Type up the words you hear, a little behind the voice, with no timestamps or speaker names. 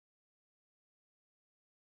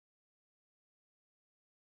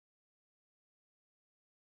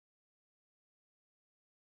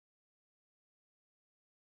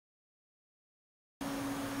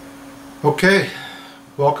Okay,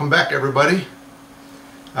 welcome back everybody.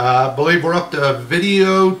 I believe we're up to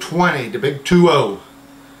video 20, the big 2-0.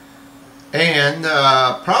 And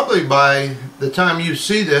probably by the time you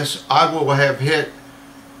see this, I will have hit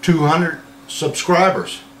 200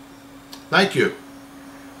 subscribers. Thank you.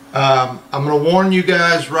 I'm going to warn you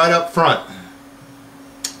guys right up front.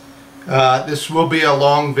 This will be a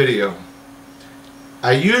long video.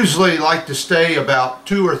 I usually like to stay about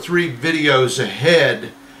 2 or 3 videos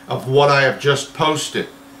ahead of what I have just posted,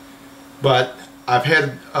 but I've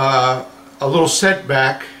had a little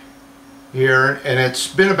setback here, and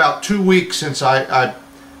it's been about 2 weeks since I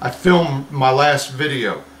filmed my last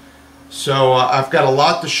video. So I've got a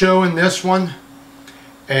lot to show in this one,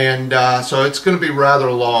 and so it's going to be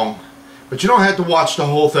rather long. But you don't have to watch the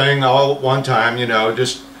whole thing all at one time, you know.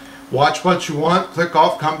 Just watch what you want, click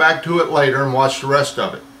off, come back to it later, and watch the rest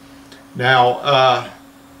of it. Now,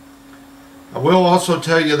 I will also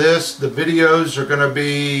tell you this, the videos are going to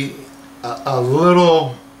be a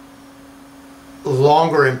little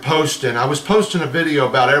longer in posting. I was posting a video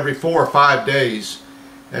about every 4 or 5 days.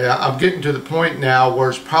 I'm getting to the point now where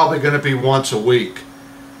it's probably going to be once a week.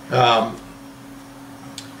 Like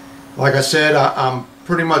I said, I'm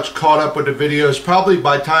pretty much caught up with the videos. Probably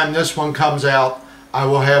by the time this one comes out, I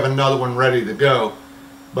will have another one ready to go.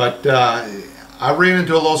 But I ran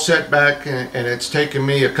into a little setback, and it's taken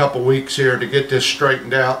me a couple weeks here to get this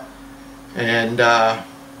straightened out, and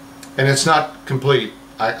it's not complete.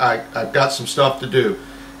 I've got some stuff to do.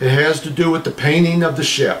 It has to do with the painting of the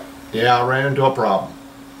ship. Yeah, I ran into a problem.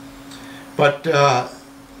 But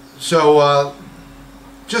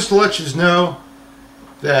just to let you know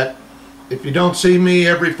that if you don't see me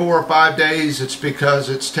every 4 or 5 days, it's because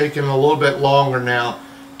it's taken a little bit longer now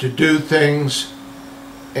to do things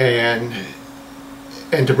and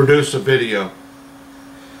to produce a video.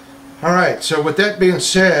 Alright, so with that being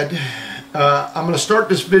said, I'm going to start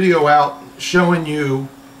this video out showing you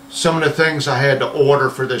some of the things I had to order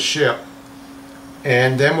for this ship,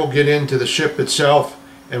 and then we'll get into the ship itself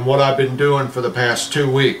and what I've been doing for the past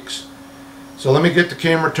 2 weeks. So let me get the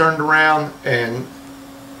camera turned around and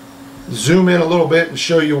zoom in a little bit and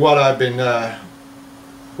show you what I've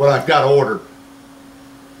got ordered.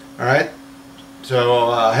 Alright,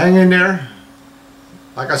 so hang in there.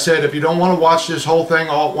 Like I said, if you don't want to watch this whole thing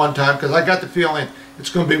all at one time, because I got the feeling it's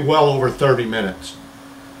going to be well over 30 minutes.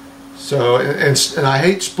 So, and I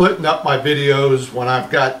hate splitting up my videos when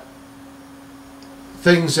I've got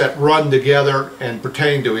things that run together and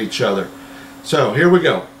pertain to each other. So here we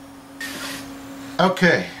go.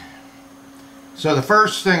 Okay, so the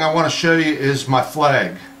first thing I want to show you is my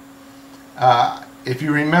flag. If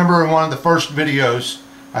you remember in one of the first videos,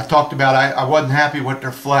 I talked about I wasn't happy with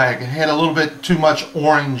their flag. It had a little bit too much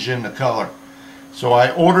orange in the color. So I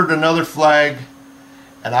ordered another flag,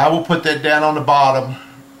 and I will put that down on the bottom,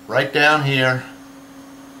 right down here.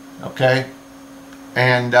 Okay,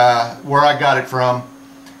 and where I got it from.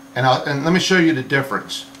 And let me show you the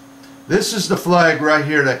difference. This is the flag right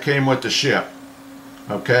here that came with the ship.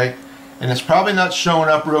 Okay, and it's probably not showing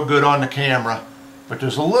up real good on the camera, but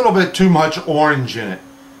there's a little bit too much orange in it.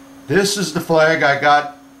 This is the flag I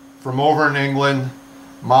got from over in England,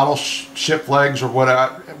 model ship flags, or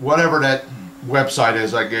whatever that website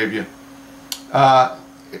is I gave you.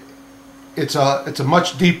 It's a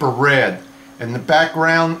much deeper red, and the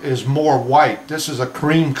background is more white. This is a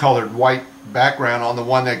cream colored white background on the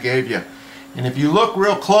one that gave you. And if you look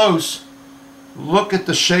real close, look at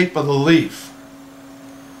the shape of the leaf.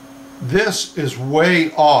 This is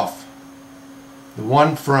way off. The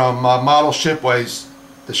one from Model Shipways,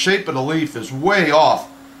 the shape of the leaf is way off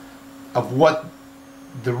of what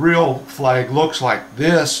the real flag looks like.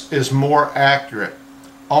 This is more accurate,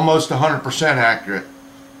 almost 100% accurate.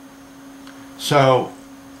 So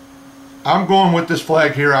I'm going with this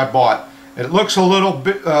flag here I bought. It looks a little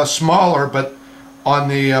bit smaller, but on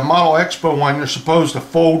the Model Expo one, you're supposed to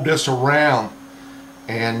fold this around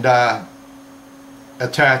and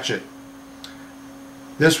attach it.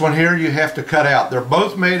 This one here you have to cut out. They're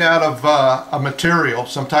both made out of a material,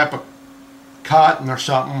 some type of cotton or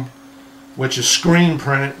something, which is screen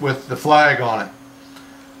printed with the flag on it.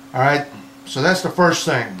 Alright, so that's the first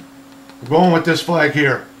thing. We're going with this flag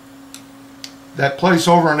here. That place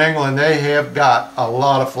over in England, they have got a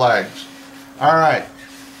lot of flags. Alright,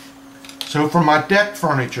 so for my deck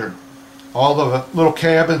furniture, all the little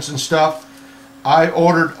cabins and stuff, I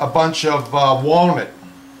ordered a bunch of walnut.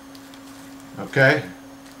 Okay,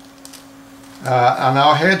 and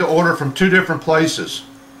I had to order from 2 different places,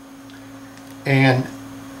 and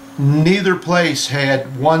neither place had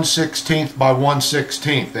 1/16 by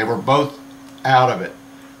 1/16. They were both out of it.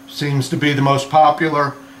 Seems to be the most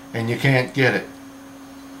popular and you can't get it.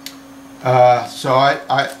 So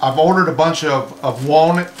I've ordered a bunch of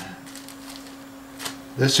walnut.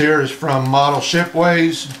 This here is from Model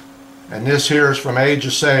Shipways, and this here is from Age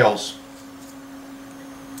of Sails.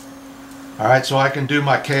 Alright, so I can do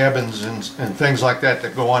my cabins and things like that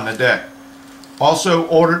that go on the deck. Also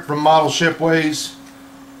ordered from Model Shipways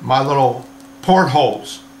my little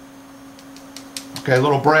portholes. Okay,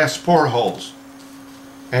 little brass portholes.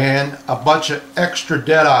 And a bunch of extra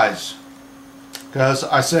dead eyes. Because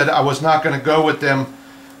I said I was not going to go with them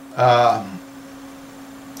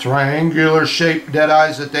triangular shaped dead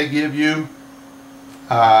eyes that they give you.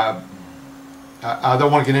 I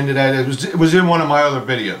don't want to get into that. It was in one of my other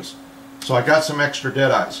videos. So I got some extra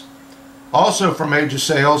dead eyes. Also from Age of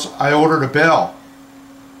Sails, I ordered a bell.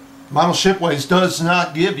 Model Shipways does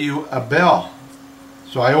not give you a bell.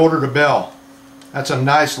 So I ordered a bell. That's a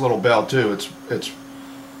nice little bell too. It's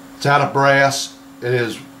out of brass. It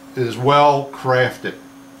is well crafted.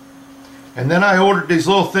 And then I ordered these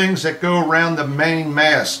little things that go around the main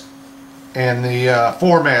mast and the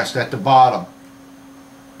foremast at the bottom.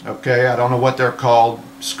 Okay, I don't know what they're called,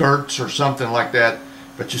 skirts or something like that,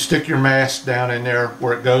 but you stick your mast down in there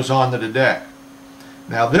where it goes onto the deck.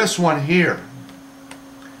 Now this one here,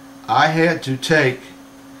 I had to take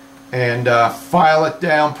and file it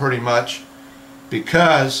down pretty much,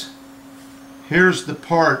 because here's the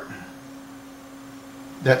part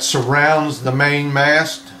that surrounds the main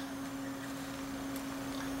mast,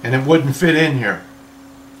 and it wouldn't fit in here.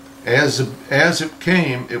 As it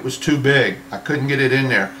came, it was too big. I couldn't get it in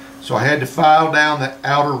there, so I had to file down the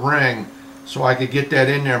outer ring so I could get that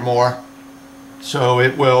in there more, so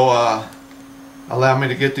it will allow me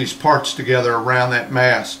to get these parts together around that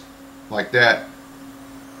mast like that.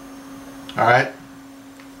 Alright,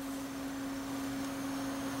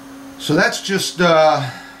 so that's just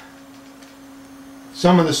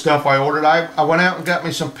some of the stuff I ordered. I went out and got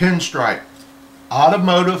me some pinstripe,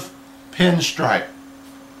 automotive pinstripe.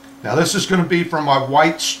 Now this is going to be for my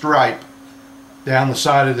white stripe down the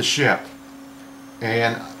side of the ship.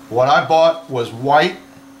 And what I bought was white,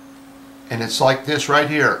 and it's like this right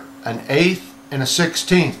here, an 1/8 and a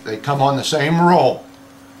 1/16. They come on the same roll,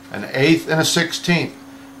 an 1/8 and a 1/16.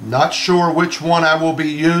 Not sure which one I will be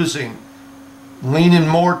using, leaning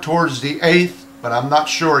more towards the 1/8, but I'm not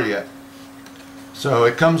sure yet. So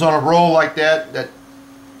it comes on a roll like that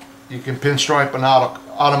you can pinstripe an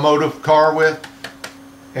automotive car with,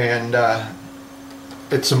 and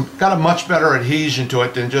it's got a much better adhesion to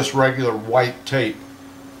it than just regular white tape.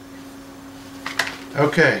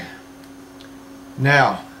 Okay,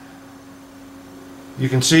 now you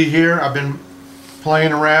can see here I've been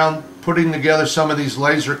playing around putting together some of these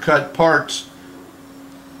laser cut parts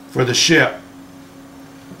for the ship.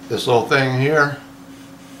 This little thing here,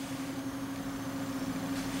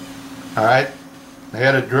 alright, I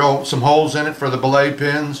had to drill some holes in it for the belay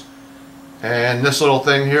pins, and this little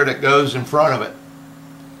thing here that goes in front of it.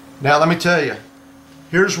 Now let me tell you,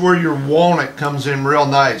 here's where your walnut comes in real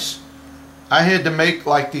nice. I had to make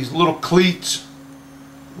like these little cleats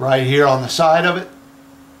right here on the side of it.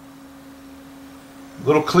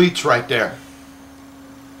 Little cleats right there.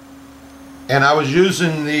 And I was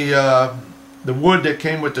using the wood that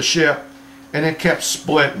came with the ship, and it kept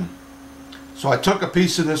splitting. So I took a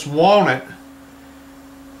piece of this walnut,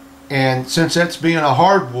 and since that's being a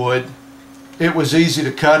hardwood, it was easy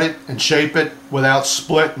to cut it and shape it without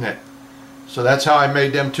splitting it. So that's how I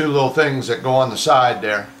made them two little things that go on the side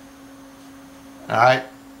there. Alright,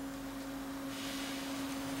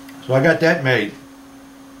 so I got that made.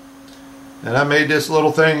 And I made this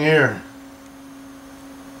little thing here.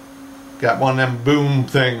 Got one of them boom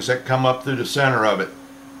things that come up through the center of it.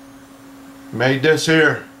 Made this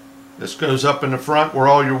here. This goes up in the front where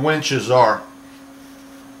all your winches are.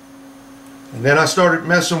 And then I started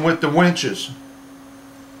messing with the winches.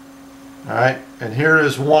 Alright, and here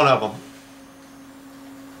is one of them.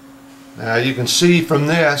 Now you can see from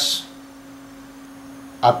this,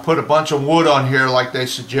 I put a bunch of wood on here like they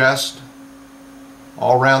suggest,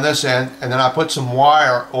 all around this end, and then I put some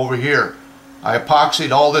wire over here. I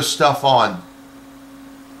epoxied all this stuff on.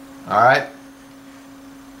 Alright,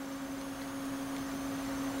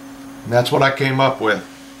 and that's what I came up with.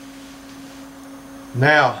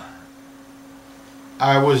 Now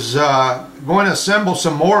I was going to assemble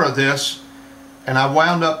some more of this, and I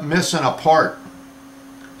wound up missing a part.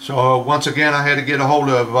 So once again I had to get a hold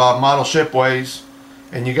of Model Shipways,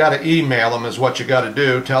 and you got to email them is what you got to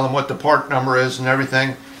do. Tell them what the part number is and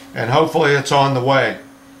everything, and hopefully it's on the way.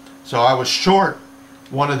 So I was short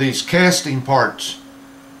one of these casting parts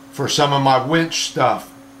for some of my winch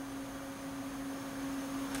stuff.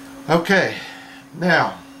 Okay,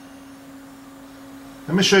 now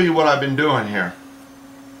Let me show you what I've been doing here.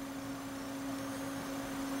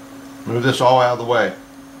 Move this all out of the way.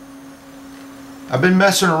 I've been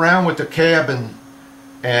messing around with the cabin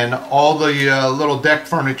and all the little deck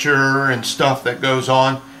furniture and stuff that goes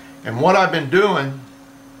on. And what I've been doing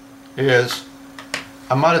is,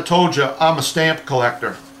 I might have told you I'm a stamp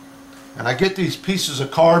collector. And I get these pieces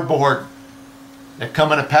of cardboard that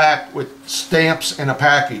come in a pack with stamps in a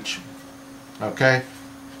package. Okay?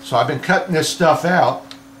 So I've been cutting this stuff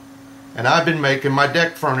out, and I've been making my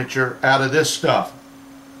deck furniture out of this stuff,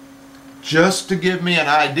 just to give me an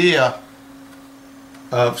idea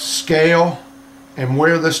of scale and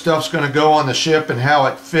where this stuff's going to go on the ship and how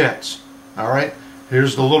it fits. Alright,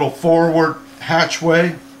 here's the little forward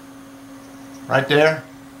hatchway right there.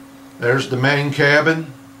 There's the main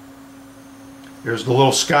cabin. Here's the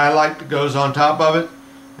little skylight that goes on top of it,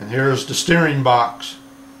 and here's the steering box.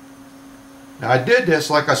 Now I did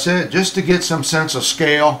this, like I said, just to get some sense of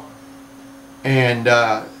scale and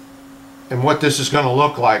what this is going to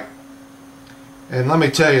look like. And let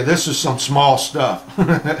me tell you, this is some small stuff.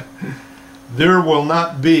 There will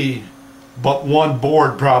not be but one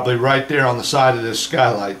board probably right there on the side of this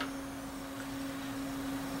skylight.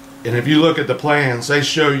 And if you look at the plans, they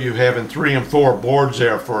show you having 3 and 4 boards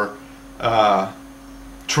there for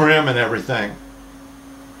trim and everything.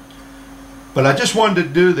 But I just wanted to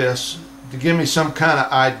do this to give me some kind of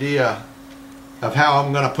idea of how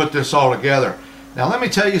I'm going to put this all together. Now let me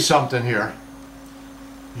tell you something here.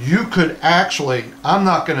 You could actually, I'm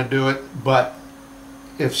not going to do it, but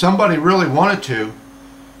if somebody really wanted to,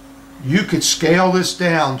 you could scale this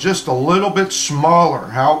down just a little bit smaller.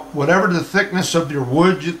 Whatever the thickness of your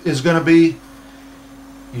wood is going to be,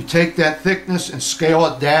 you take that thickness and scale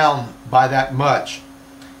it down by that much.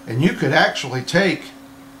 And you could actually take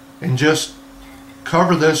and just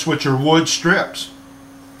cover this with your wood strips.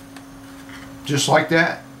 Just like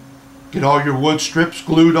that. Get all your wood strips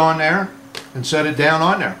glued on there and set it down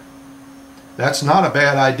on there. That's not a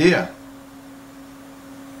bad idea.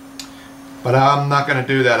 But I'm not going to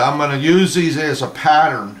do that. I'm going to use these as a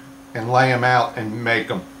pattern and lay them out and make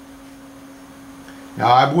them.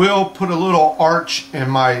 Now I will put a little arch in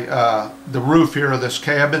my the roof here of this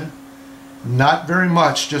cabin. Not very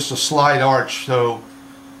much, just a slight arch so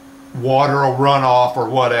water will run off or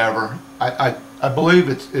whatever. I believe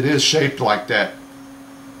it is shaped like that.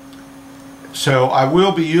 So I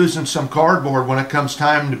will be using some cardboard when it comes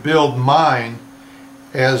time to build mine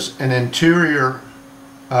as an interior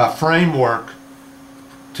framework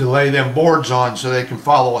to lay them boards on so they can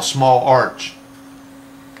follow a small arch.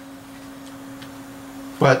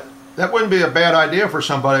 But that wouldn't be a bad idea for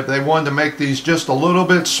somebody if they wanted to make these just a little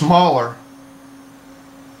bit smaller,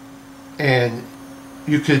 and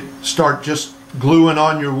you could start just gluing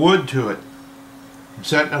on your wood to it and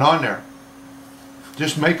setting it on there.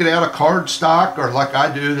 Just make it out of cardstock, or like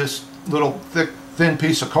I do, this little thick thin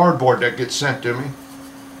piece of cardboard that gets sent to me.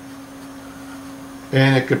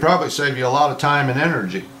 And it could probably save you a lot of time and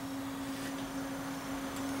energy.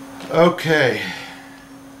 Okay,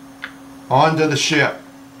 on to the ship.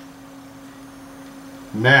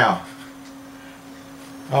 Now,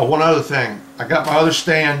 one other thing. I got my other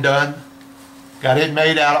stand done. Got it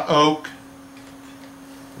made out of oak.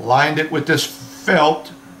 Lined it with this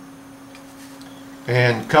felt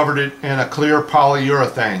and covered it in a clear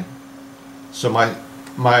polyurethane. So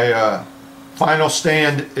my final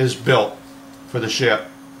stand is built for the ship.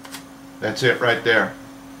 That's it right there.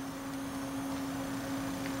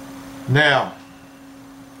 Now,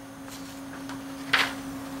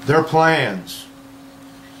 their plans.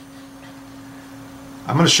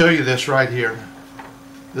 I'm going to show you this right here.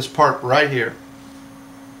 This part right here.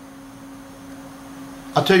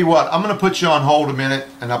 I'll tell you what, I'm going to put you on hold a minute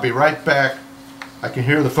and I'll be right back. I can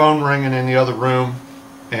hear the phone ringing in the other room,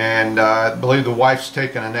 and I believe the wife's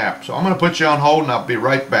taking a nap. So I'm going to put you on hold and I'll be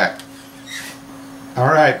right back.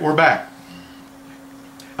 Alright, we're back.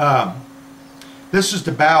 This is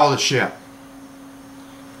the bow of the ship.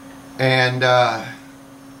 And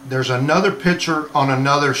there's another picture on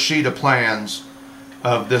another sheet of plans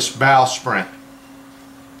of this bow sprint.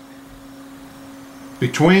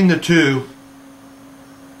 Between the two,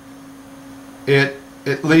 it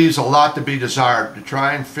leaves a lot to be desired to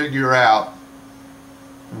try and figure out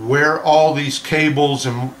where all these cables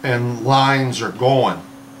and lines are going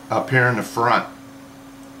up here in the front.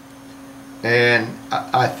 And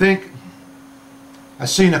I think I've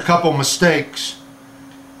seen a couple mistakes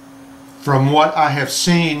from what I have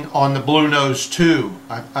seen on the Bluenose 2.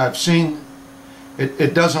 I've seen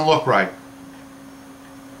it doesn't look right.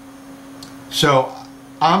 So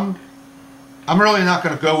I'm really not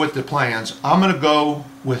going to go with the plans. I'm going to go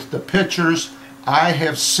with the pictures I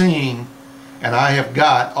have seen and I have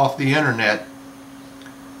got off the internet,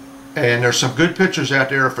 and there's some good pictures out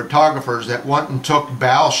there of photographers that went and took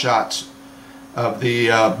bow shots of the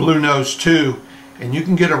Bluenose 2, and you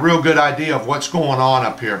can get a real good idea of what's going on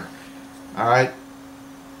up here. Alright,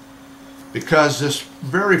 because this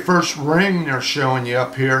very first ring they're showing you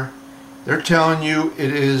up here, they're telling you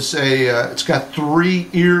it is a it's got 3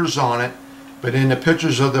 ears on it, but in the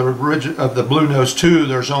pictures of the Bluenose 2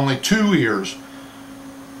 there's only 2 ears.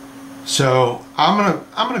 So I'm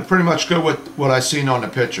gonna pretty much go with what I seen on the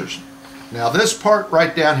pictures. Now this part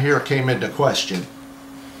right down here came into question.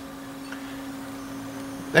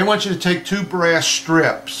 They want you to take 2 brass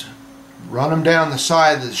strips, run them down the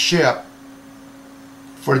side of the ship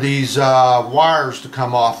for these wires to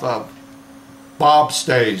come off of. Bob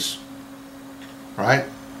stays, right?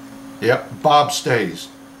 Yep, bob stays.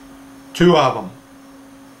 2 of them.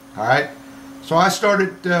 All right. So I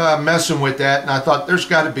started messing with that, and I thought there's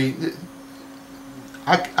got to be.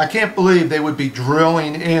 I can't believe they would be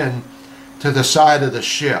drilling in to the side of the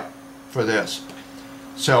ship for this.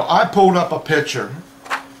 So I pulled up a picture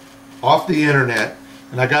off the internet,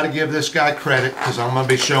 and I got to give this guy credit because I'm going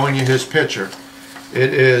to be showing you his picture.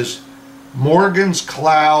 It is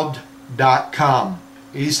morganscloud.com.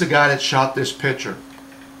 He's the guy that shot this picture.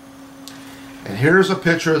 And here's a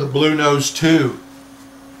picture of the Bluenose 2.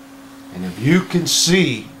 And if you can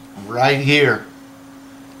see right here,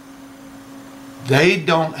 they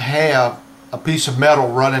don't have a piece of metal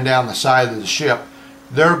running down the side of the ship.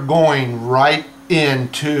 They're going right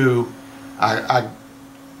into, to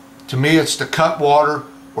me it's the cutwater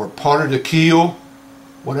or part of the keel,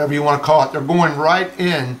 whatever you want to call it. They're going right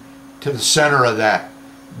in to the center of that.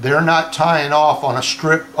 They're not tying off on a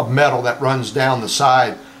strip of metal that runs down the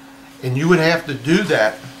side. And you would have to do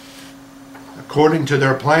that according to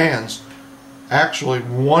their plans. Actually,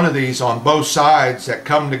 one of these on both sides that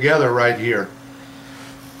come together right here.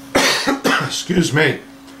 Excuse me.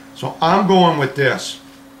 So I'm going with this,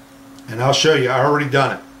 and I'll show you. I already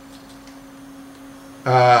done it.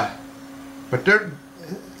 But their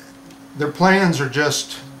plans are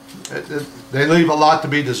just, they leave a lot to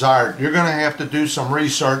be desired. You're going to have to do some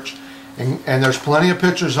research, and there's plenty of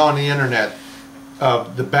pictures on the internet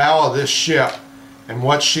of the bow of this ship and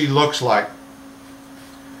what she looks like.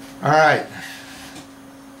 Alright,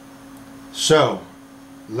 so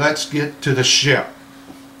let's get to the ship.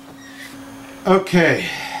 Okay,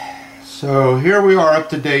 so here we are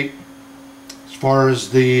up to date as far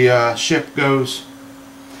as the ship goes.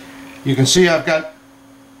 You can see I've got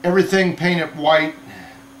everything painted white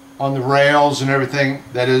on the rails and everything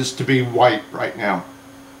that is to be white right now.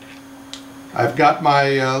 I've got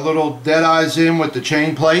my little dead eyes in with the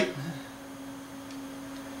chain plate.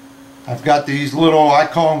 I've got these little, I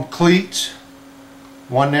call them cleats,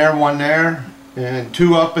 one there, and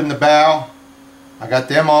 2 up in the bow. I got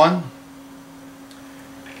them on.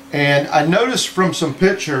 And I noticed from some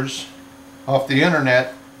pictures off the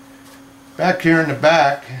internet, back here in the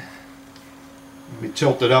back, let me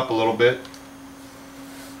tilt it up a little bit.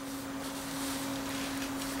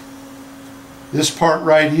 This part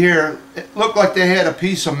right here, it looked like they had a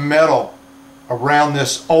piece of metal around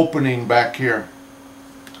this opening back here.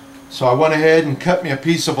 So I went ahead and cut me a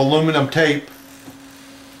piece of aluminum tape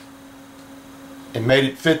and made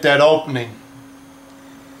it fit that opening.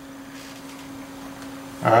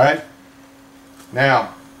 Alright,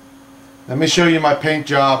 now let me show you my paint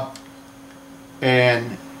job.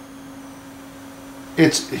 And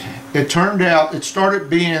it turned out, it started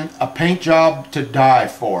being a paint job to die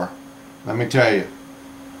for, let me tell you.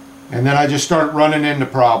 And then I just started running into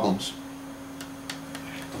problems.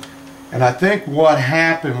 And I think what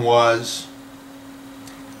happened was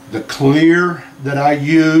the clear that I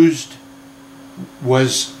used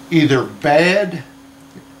was either bad,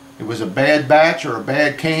 it was a bad batch or a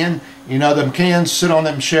bad can. You know, them cans sit on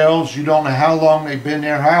them shelves, you don't know how long they've been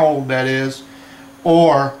there, how old that is.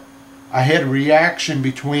 Or I had a reaction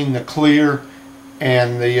between the clear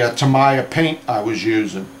and the Tamiya paint I was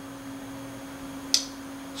using.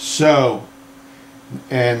 So,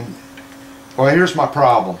 and well, here's my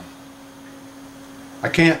problem. I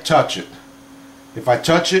can't touch it. If I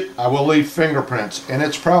touch it, I will leave fingerprints, and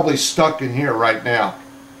it's probably stuck in here right now.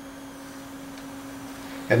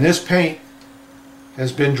 And this paint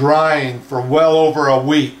has been drying for well over a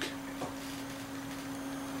week.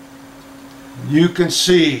 You can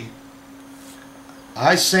see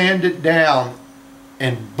I sanded down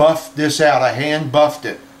and buffed this out. I hand buffed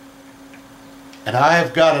it. And I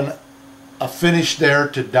have got a finish there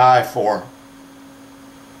to die for.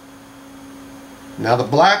 Now the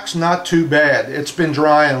black's not too bad. It's been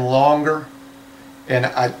drying longer, and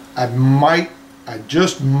I might I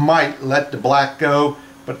just might let the black go,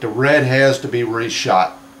 but the red has to be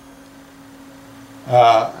reshot.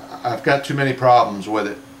 I've got too many problems with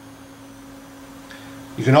it.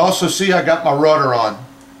 You can also see I got my rudder on.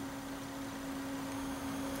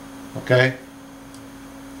 Okay?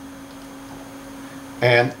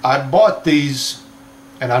 And I bought these,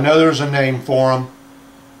 and I know there's a name for them,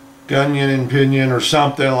 Gunyon and Pinion or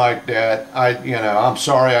something like that. I'm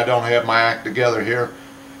sorry I don't have my act together here,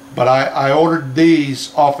 but I ordered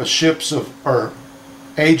these off of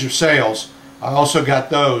Age of Sales. I also got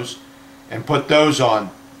those and put those on,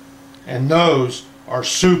 and those are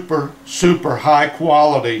super high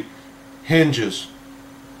quality hinges.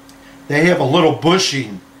 They have a little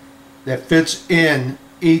bushing that fits in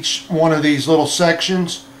each one of these little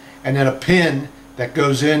sections, and then a pin that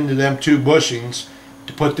goes into them two bushings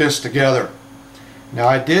to put this together. Now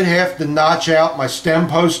I did have to notch out my stem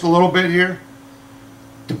post a little bit here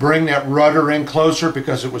to bring that rudder in closer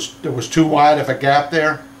because there was too wide of a gap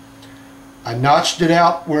there. I notched it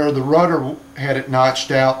out where the rudder had it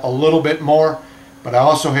notched out a little bit more, but I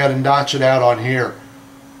also had to notch it out on here.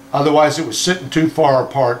 Otherwise it was sitting too far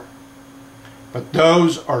apart. But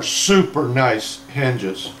those are super nice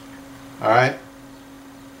hinges. Alright?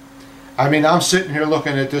 I mean, I'm sitting here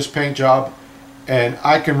looking at this paint job and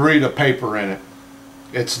I can read a paper in it.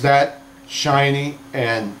 It's that shiny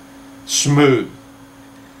and smooth.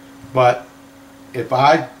 But if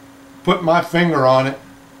I put my finger on it,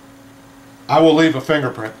 I will leave a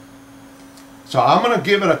fingerprint. So I'm going to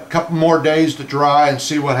give it a couple more days to dry and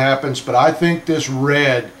see what happens, but I think this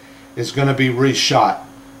red is going to be reshot.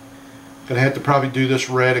 Going to have to probably do this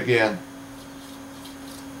red again.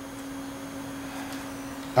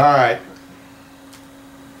 Alright.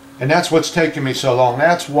 And that's what's taking me so long.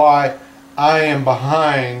 That's why I am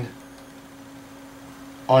behind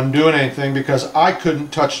on doing anything, because I couldn't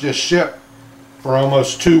touch this ship for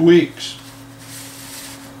almost 2 weeks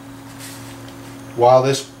while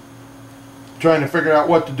trying to figure out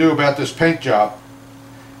what to do about this paint job.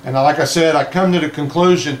 And like I said, I come to the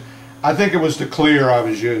conclusion, I think it was the clear I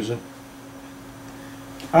was using.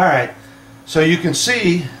 Alright, so you can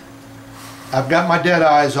see I've got my dead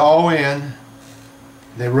eyes all in.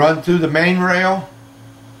 They run through the main rail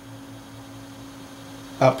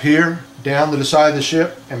up here down to the side of the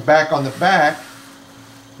ship, and back on the back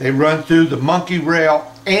they run through the monkey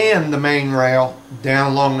rail and the main rail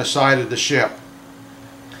down along the side of the ship.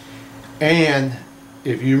 And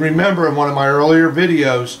if you remember in one of my earlier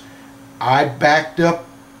videos, I backed up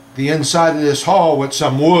the inside of this hull with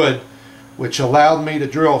some wood, which allowed me to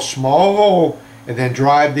drill a small hole and then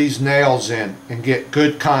drive these nails in and get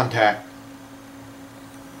good contact.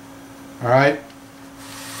 Alright?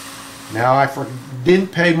 Now I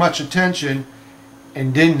didn't pay much attention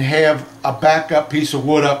and didn't have a backup piece of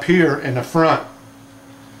wood up here in the front.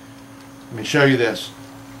 Let me show you this.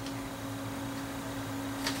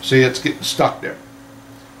 See, it's getting stuck there.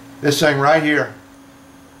 This thing right here.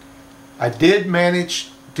 I did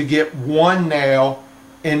manage to get one nail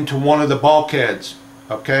into one of the bulkheads.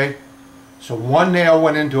 Okay? So one nail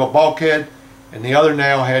went into a bulkhead and the other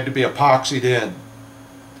nail had to be epoxied in.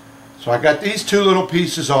 So I got these two little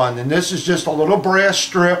pieces on, and this is just a little brass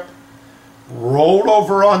strip rolled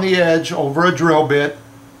over on the edge over a drill bit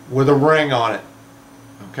with a ring on it.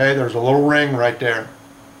 Okay, there's a little ring right there.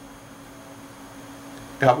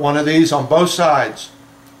 Got one of these on both sides.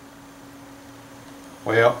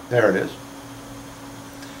 Well, there it is.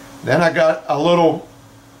 Then I got a little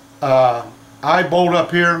eye bolt up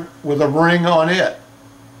here with a ring on it.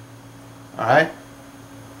 Alright.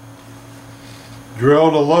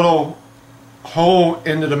 Drilled a little hole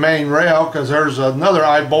into the main rail because there's another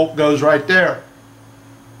eye bolt goes right there.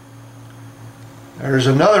 There's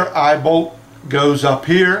another eye bolt goes up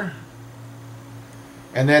here.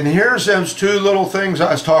 And then here's those two little things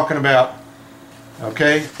I was talking about,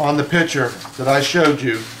 okay, on the picture that I showed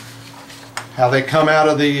you, how they come out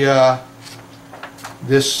of the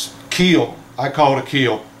this keel. I call it a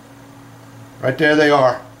keel. Right there they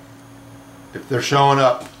are, if they're showing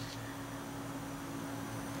up.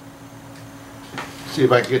 See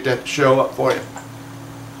if I can get that to show up for you.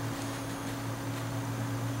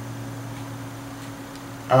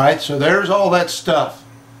 Alright, so there's all that stuff.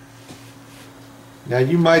 Now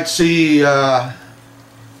you might see I've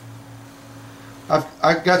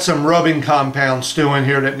got some rubbing compound still in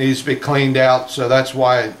here that needs to be cleaned out, so that's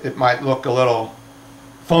why it might look a little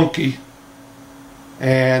funky.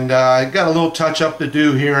 And I got a little touch up to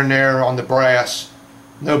do here and there on the brass.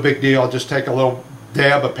 No big deal, I'll just take a little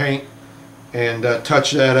dab of paint and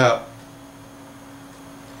touch that up.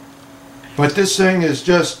 But this thing is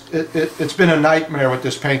just, it's been a nightmare with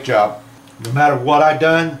this paint job. no matter what I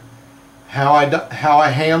done, how I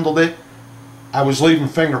handled it, I was leaving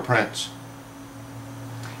fingerprints.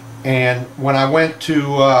 And when I went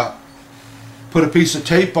to put a piece of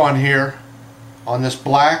tape on here, on this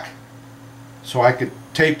black, so I could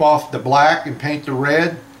tape off the black and paint the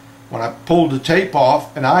red, when I pulled the tape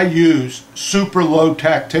off, and I used super low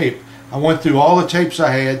tack tape. I went through all the tapes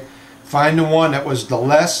I had, finding one that was the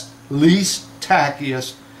least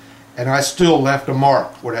tackiest, and I still left a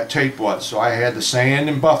mark where that tape was, so I had to sand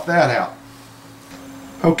and buff that out.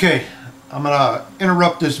 Okay, I'm gonna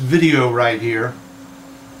interrupt this video right here.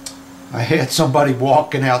 I had somebody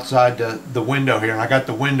walking outside the window here, and I got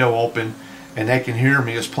the window open, and they can hear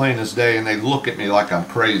me as plain as day, and they look at me like I'm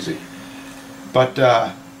crazy. But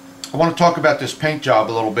I want to talk about this paint job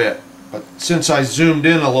a little bit. But since I zoomed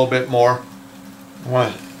in a little bit more, I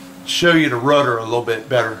want to show you the rudder a little bit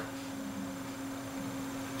better.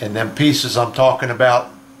 And them pieces I'm talking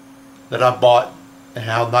about that I bought and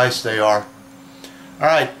how nice they are.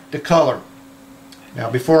 Alright, the color. Now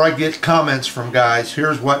before I get comments from guys,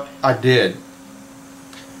 here's what I did.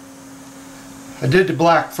 I did the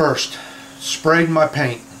black first. Sprayed my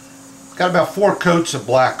paint. Got about 4 coats of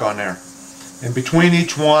black on there. And between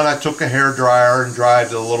each one I took a hair dryer and dried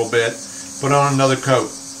it a little bit. Put on another coat.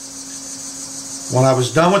 When I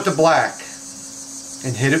was done with the black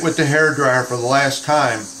and hit it with the hair dryer for the last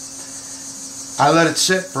time, I let it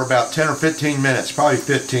sit for about 10 or 15 minutes, probably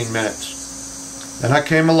 15 minutes. Then I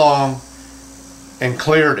came along and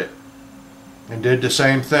cleared it and did the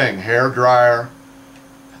same thing. Hair dryer,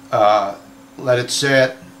 let it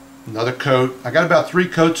sit, another coat. I got about 3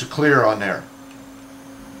 coats of clear on there.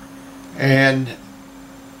 And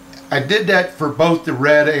I did that for both the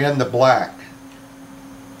red and the black.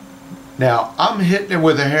 Now I'm hitting it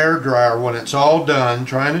with a hair dryer when it's all done,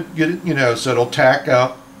 trying to get it, you know, so it'll tack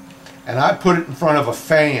up. And I put it in front of a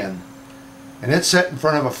fan, and it sat in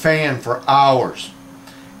front of a fan for hours.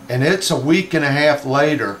 And it's a week and a half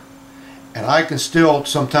later, and I can still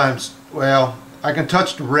sometimes, well, I can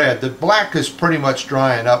touch the red. The black is pretty much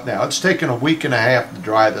drying up now. It's taken a week and a half to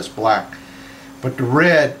dry this black. But the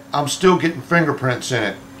red, I'm still getting fingerprints in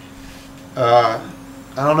it. I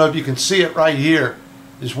don't know if you can see it right here,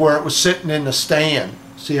 is where it was sitting in the stand.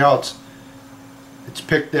 See how it's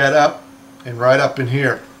picked that up, and right up in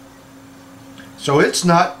here. So it's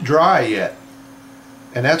not dry yet.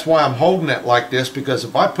 And that's why I'm holding it like this, because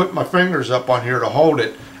if I put my fingers up on here to hold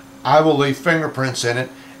it, I will leave fingerprints in it,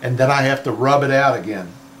 and then I have to rub it out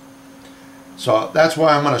again. So that's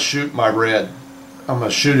why I'm going to shoot my red. I'm going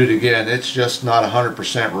to shoot it again. It's just not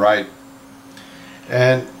 100% right.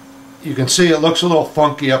 And you can see it looks a little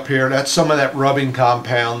funky up here. That's some of that rubbing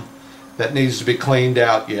compound that needs to be cleaned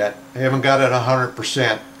out yet. I haven't got it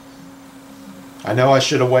 100%. I know I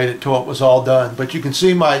should have waited till it was all done. But you can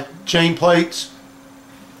see my chain plates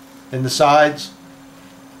in the sides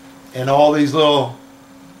and all these little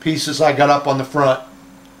pieces I got up on the front.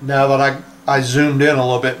 Now that I zoomed in a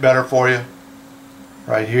little bit better for you.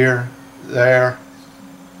 Right here, there.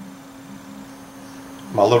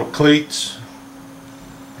 My little cleats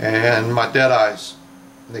and my dead eyes.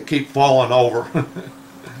 They keep falling over.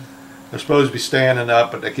 They're supposed to be standing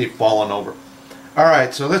up, but they keep falling over.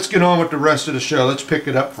 Alright, so let's get on with the rest of the show. Let's pick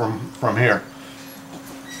it up from here.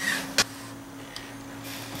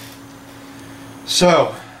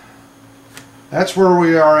 So that's where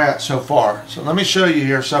we are at so far. So let me show you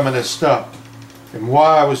here some of this stuff and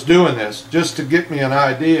why I was doing this, just to get me an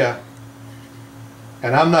idea.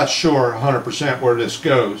 And I'm not sure 100% where this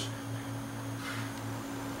goes,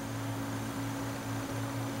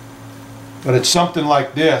 but it's something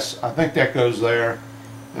like this. I think that goes there.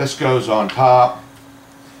 This goes on top.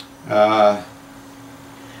 Like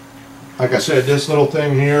I said, this little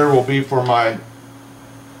thing here will be for my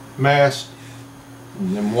mast,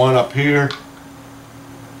 and then one up here,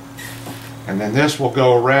 and then this will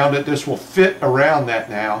go around it. This will fit around that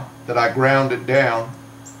now that I ground it down.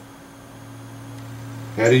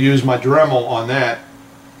 I had to use my Dremel on that,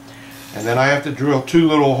 and then I have to drill 2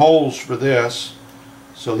 little holes for this,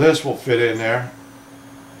 so this will fit in there.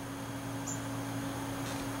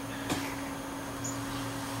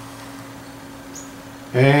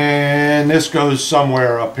 And this goes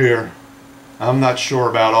somewhere up here. I'm not sure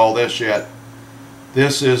about all this yet.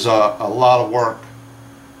 This is a lot of work.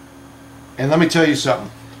 And let me tell you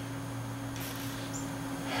something.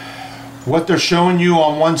 What they're showing you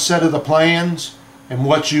on one set of the plans and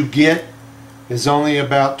what you get is only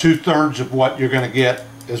about 2/3 of what you're going to get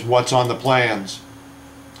is what's on the plans.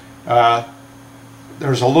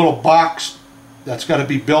 There's a little box that's got to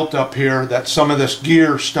be built up here that some of this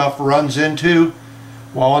gear stuff runs into.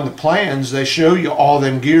 Well, on the plans they show you all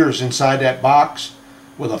them gears inside that box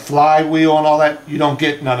with a flywheel and all that. You don't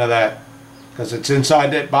get none of that because it's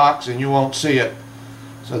inside that box and you won't see it.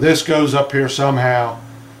 So this goes up here somehow,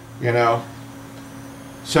 you know.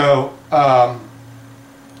 So got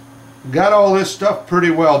all this stuff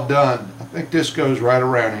pretty well done. I think this goes right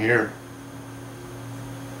around here.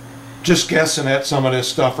 Just guessing at some of this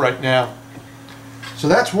stuff right now. So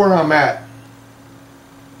that's where I'm at.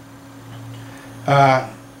 I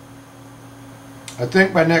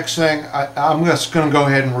think my next thing, I'm just going to go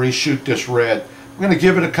ahead and reshoot this red. I'm going to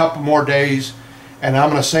give it a couple more days and I'm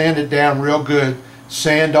going to sand it down real good,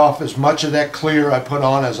 sand off as much of that clear I put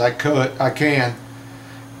on as I can,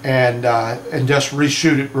 and just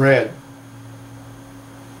reshoot it red.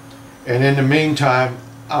 And in the meantime,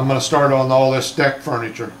 I'm going to start on all this deck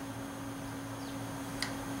furniture.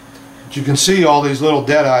 But you can see all these little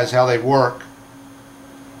dead eyes, how they work.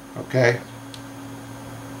 Okay.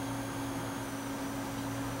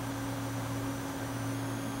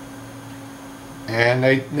 And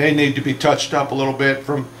they need to be touched up a little bit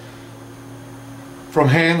from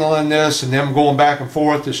handling this and them going back and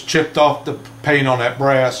forth. It's chipped off the paint on that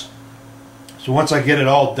brass. So once I get it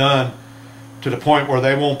all done to the point where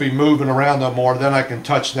they won't be moving around no more, then I can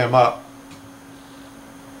touch them up.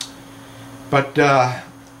 But I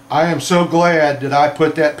am so glad that I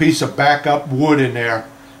put that piece of backup wood in there.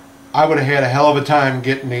 I would have had a hell of a time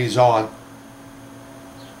getting these on.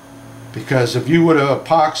 Because if you would have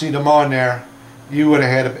epoxied them on there, you would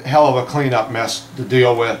have had a hell of a cleanup mess to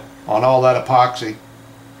deal with on all that epoxy.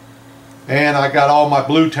 And I got all my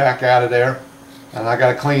blue tack out of there, and I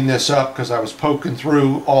got to clean this up because I was poking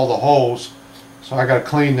through all the holes, so I got to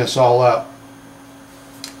clean this all up.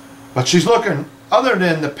 But she's looking, other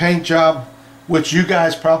than the paint job, which you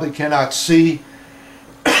guys probably cannot see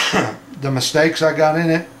the mistakes I got in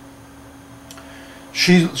it,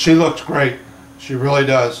 she looks great. She really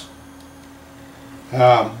does.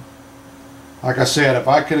 Like I said, if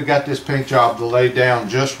I could have got this paint job to lay down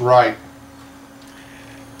just right,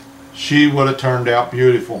 she would have turned out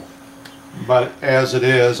beautiful. But as it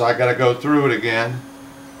is, I got to go through it again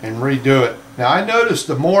and redo it. Now I notice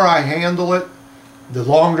the more I handle it, the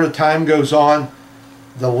longer time goes on,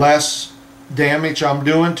 the less damage I'm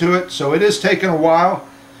doing to it. So it is taking a while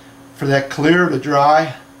for that clear to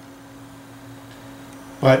dry.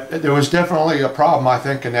 But there was definitely a problem, I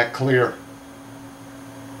think, in that clear.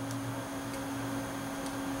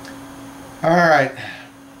 Alright,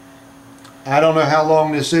 I don't know how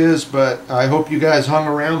long this is, but I hope you guys hung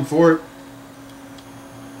around for it.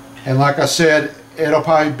 And like I said, it'll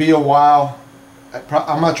probably be a while.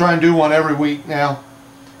 I'm going to try and do one every week now.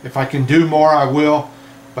 If I can do more, I will.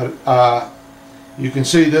 But you can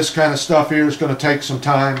see this kind of stuff here is going to take some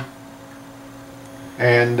time.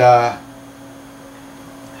 And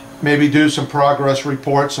maybe do some progress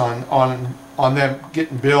reports on them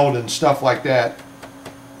getting built and stuff like that.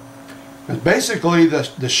 But basically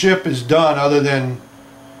the ship is done other than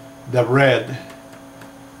the red.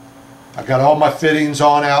 I got all my fittings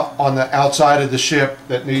on the outside of the ship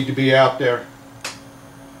that need to be out there.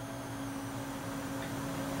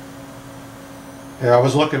 Yeah, I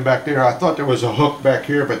was looking back there. I thought there was a hook back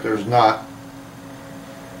here, but there's not.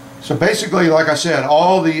 So basically, like I said,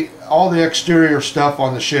 all the exterior stuff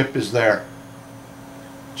on the ship is there.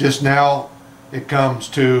 Just now it comes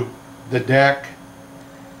to the deck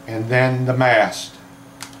and then the mast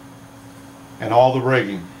and all the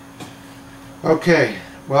rigging. Okay,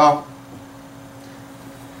 well,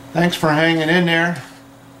 thanks for hanging in there,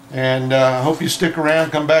 and I hope you stick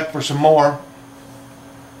around, come back for some more.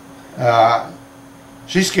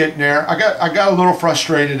 She's getting there. I got a little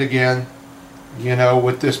frustrated again, you know,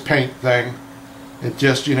 with this paint thing. It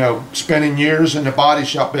just, you know, spending years in the body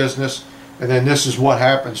shop business, and then this is what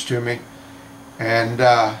happens to me. And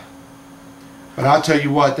but I'll tell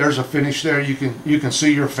you what, there's a finish there. You can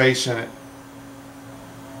see your face in it.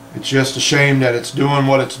 It's just a shame that it's doing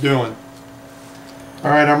what it's doing.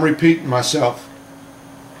 Alright, I'm repeating myself.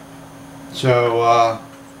 So I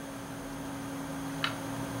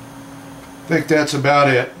think that's about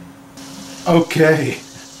it. Okay,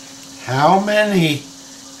 how many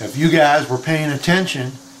of you guys were paying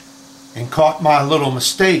attention and caught my little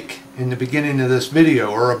mistake in the beginning of this video,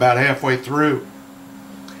 or about halfway through?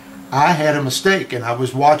 I had a mistake, and I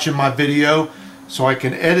was watching my video so I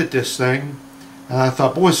can edit this thing, and I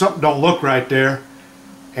thought, boy, something don't look right there,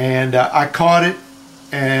 and I caught it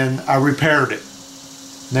and I repaired it.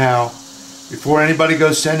 Now, before anybody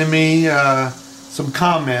goes sending me some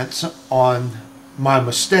comments on my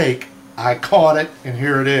mistake, I caught it, and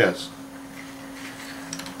here it is.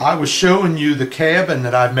 I was showing you the cabin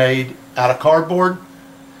that I made out of cardboard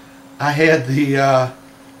I had the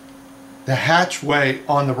hatchway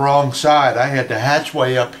on the wrong side. I had the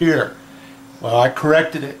hatchway up here. Well, I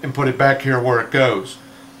corrected it and put it back here where it goes.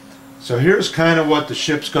 So here's kind of what the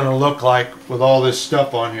ship's going to look like with all this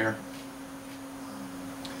stuff on here.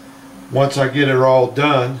 Once I get it all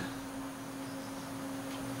done.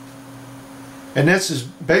 And this is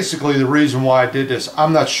basically the reason why I did this.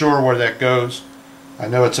 I'm not sure where that goes. I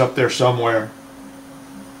know it's up there somewhere.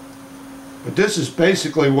 But this is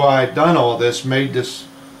basically why I done all this, made this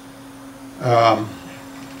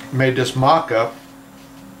mock-up,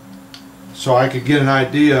 so I could get an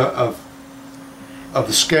idea of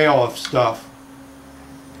the scale of stuff.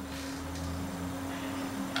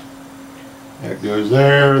 That goes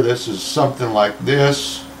there. This is something like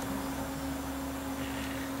this.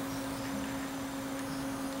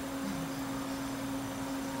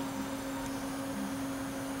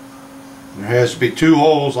 There has to be 2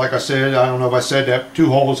 holes, like I said. I don't know if I said that. 2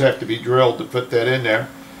 holes have to be drilled to put that in there.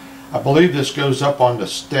 I believe this goes up on the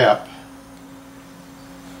step.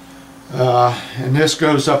 And this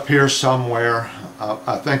goes up here somewhere.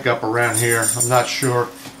 I think up around here. I'm not sure.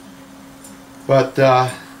 But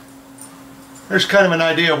there's kind of an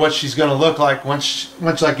idea of what she's going to look like once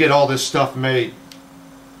I get all this stuff made.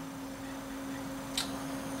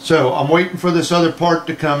 So I'm waiting for this other part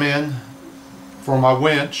to come in for my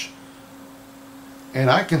winch. And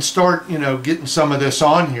I can start, you know, getting some of this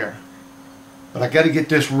on here, but I got to get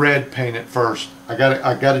this red painted first. I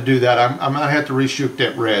got to do that. I'm gonna have to reshoot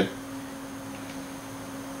that red.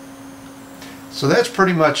 So that's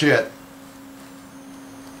pretty much it.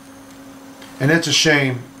 And it's a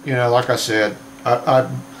shame, you know, like I said,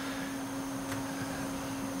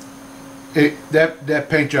 that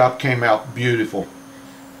paint job came out beautiful.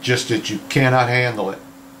 Just that you cannot handle it.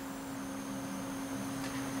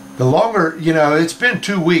 The longer, you know, it's been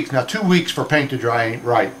 2 weeks. Now 2 weeks for paint to dry ain't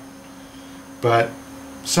right. But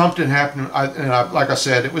something happened, like I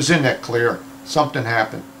said, it was in that clear. Something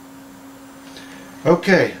happened.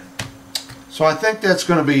 Okay, so I think that's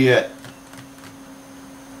going to be it.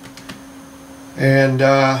 And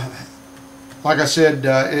like I said,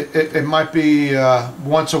 it might be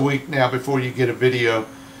once a week now before you get a video.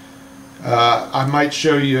 I might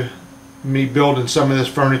show you me building some of this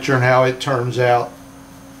furniture and how it turns out.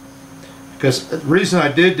 Because the reason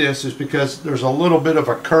I did this is because there's a little bit of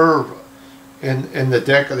a curve in the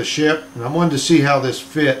deck of the ship, and I wanted to see how this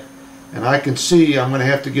fit. And I can see I'm going to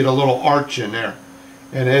have to get a little arch in there,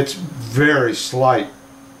 and it's very slight.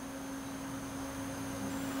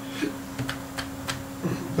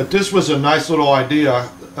 But this was a nice little idea.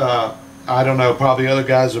 I don't know, probably other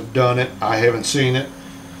guys have done it. I haven't seen it.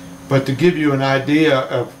 But to give you an idea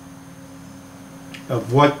of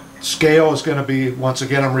what scale is going to be, once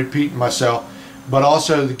again I'm repeating myself, but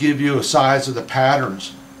also to give you a size of the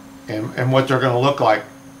patterns and what they're going to look like.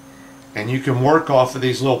 And you can work off of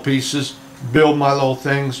these little pieces, build my little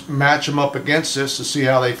things, match them up against this to see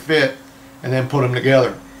how they fit, and then put them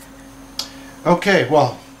together. Okay,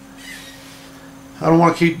 well, I don't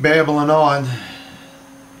want to keep babbling on,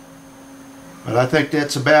 but I think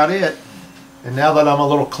that's about it. And now that I'm a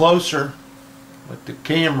little closer with the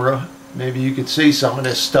camera, maybe you could see some of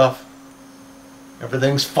this stuff.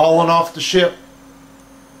 Everything's falling off the ship.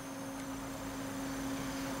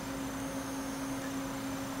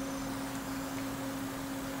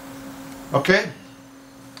 Okay?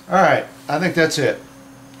 Alright, I think that's it.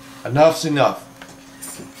 Enough's enough.